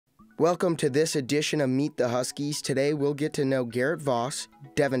Welcome to this edition of Meet the Huskies. Today we'll get to know Garrett Voss,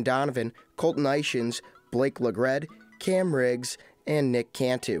 Devin Donovan, Colton Ishins, Blake Legred, Cam Riggs, and Nick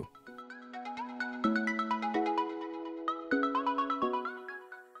Cantu.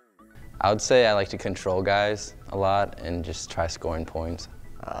 I would say I like to control guys a lot and just try scoring points.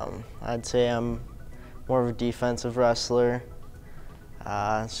 I'd say I'm more of a defensive wrestler.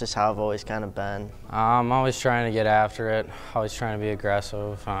 It's just how I've always kind of been. I'm always trying to get after it, always trying to be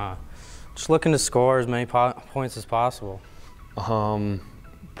aggressive. Just looking to score as many points as possible.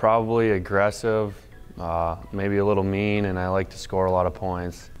 Probably aggressive, maybe a little mean, and I like to score a lot of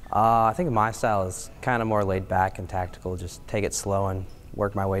points. I think my style is kind of more laid back and tactical, just take it slow and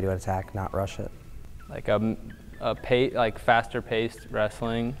work my way to an attack, not rush it. Like like faster paced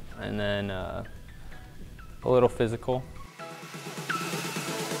wrestling, and then a little physical.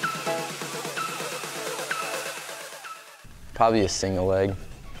 Probably a single leg,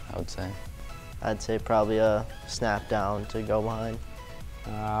 I would say. I'd say probably a snap down to go behind.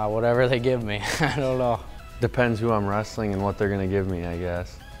 Whatever they give me, I don't know. Depends who I'm wrestling and what they're going to give me, I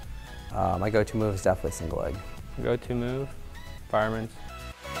guess. My go-to move is definitely single leg. Go-to move, fireman's.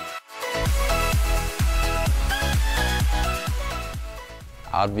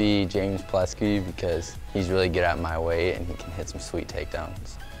 I'd be James Plesky because he's really good at my weight and he can hit some sweet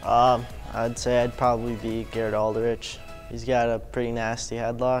takedowns. I'd say I'd probably be Garrett Aldrich. He's got a pretty nasty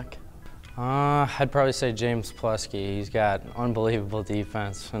headlock. I'd probably say James Plesky. He's got unbelievable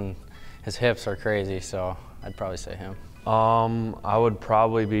defense and his hips are crazy, so I'd probably say him. I would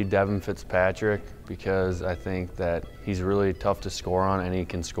probably be Devin Fitzpatrick because I think that he's really tough to score on and he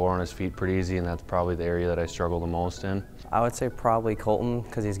can score on his feet pretty easy, and that's probably the area that I struggle the most in. I would say probably Colton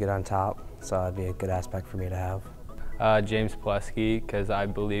because he's good on top, so that'd be a good aspect for me to have. James Plesky, because I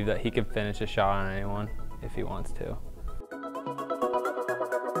believe that he can finish a shot on anyone if he wants to.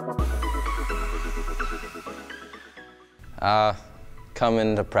 Come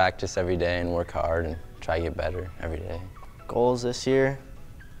into practice every day and work hard and try to get better every day. Goals this year.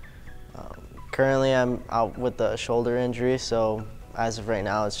 Currently I'm out with a shoulder injury, so as of right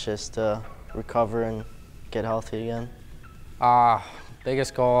now it's just to recover and get healthy again.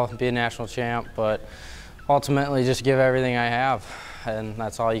 Biggest goal, be a national champ, but ultimately just give everything I have, and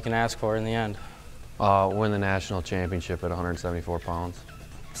that's all you can ask for in the end. Win the national championship at 174 pounds.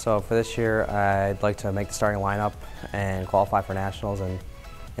 So for this year, I'd like to make the starting lineup and qualify for nationals and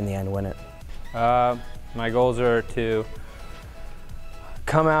in the end win it. My goals are to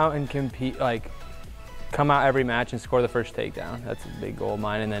come out and compete, come out every match and score the first takedown. That's a big goal of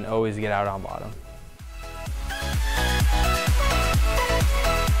mine, and then always get out on bottom.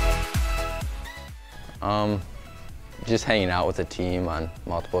 Just hanging out with the team on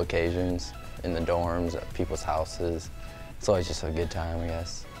multiple occasions, in the dorms, at people's houses. It's always just a good time, I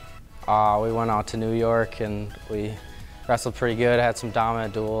guess. We went out to New York and we wrestled pretty good, had some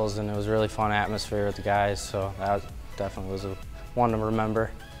dominant duels, and it was a really fun atmosphere with the guys, so that definitely was one to remember.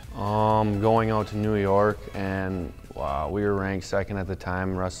 Going out to New York, and we were ranked second at the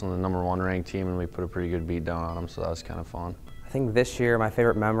time, wrestling the #1 ranked team, and we put a pretty good beat down on them, so that was kind of fun. I think this year my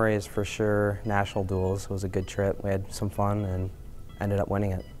favorite memory is for sure national duels. It was a good trip. We had some fun and ended up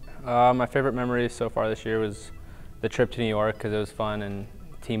winning it. My favorite memory so far this year was the trip to New York because it was fun and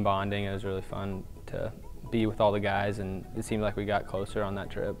team bonding. It was really fun to be with all the guys, and it seemed like we got closer on that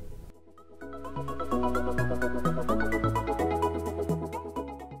trip.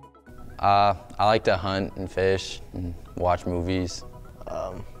 I like to hunt and fish and watch movies.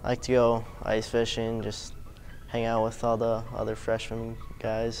 I like to go ice fishing, just hang out with all the other freshman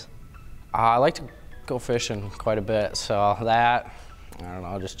guys. I like to go fishing quite a bit, so that, I don't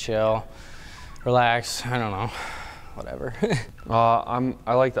know, just chill, relax, I don't know, whatever.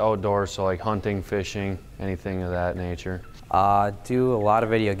 I like the outdoors, so like hunting, fishing, anything of that nature. Do a lot of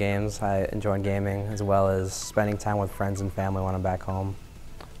video games. I enjoy gaming as well as spending time with friends and family when I'm back home.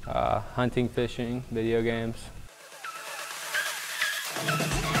 Hunting, fishing, video games.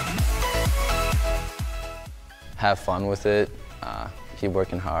 Have fun with it, keep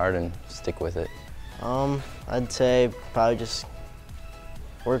working hard and stick with it. I'd say probably just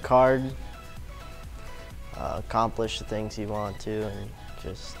work hard, accomplish the things you want to, and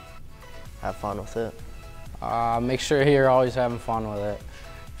just have fun with it. Make sure you're always having fun with it.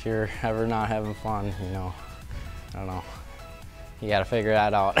 If you're ever not having fun, you know, I don't know, you gotta figure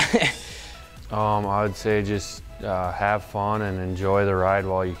that out. I would say just have fun and enjoy the ride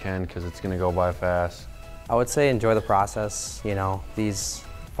while you can, because it's gonna go by fast. I would say enjoy the process. You know, these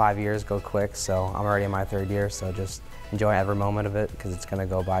 5 years go quick, so I'm already in my 3rd year, so just enjoy every moment of it because it's gonna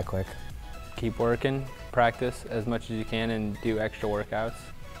go by quick. Keep working, practice as much as you can, and do extra workouts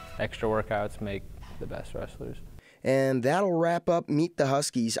extra workouts make the best wrestlers. And that'll wrap up Meet the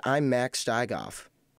Huskies. I'm Max Steigoff.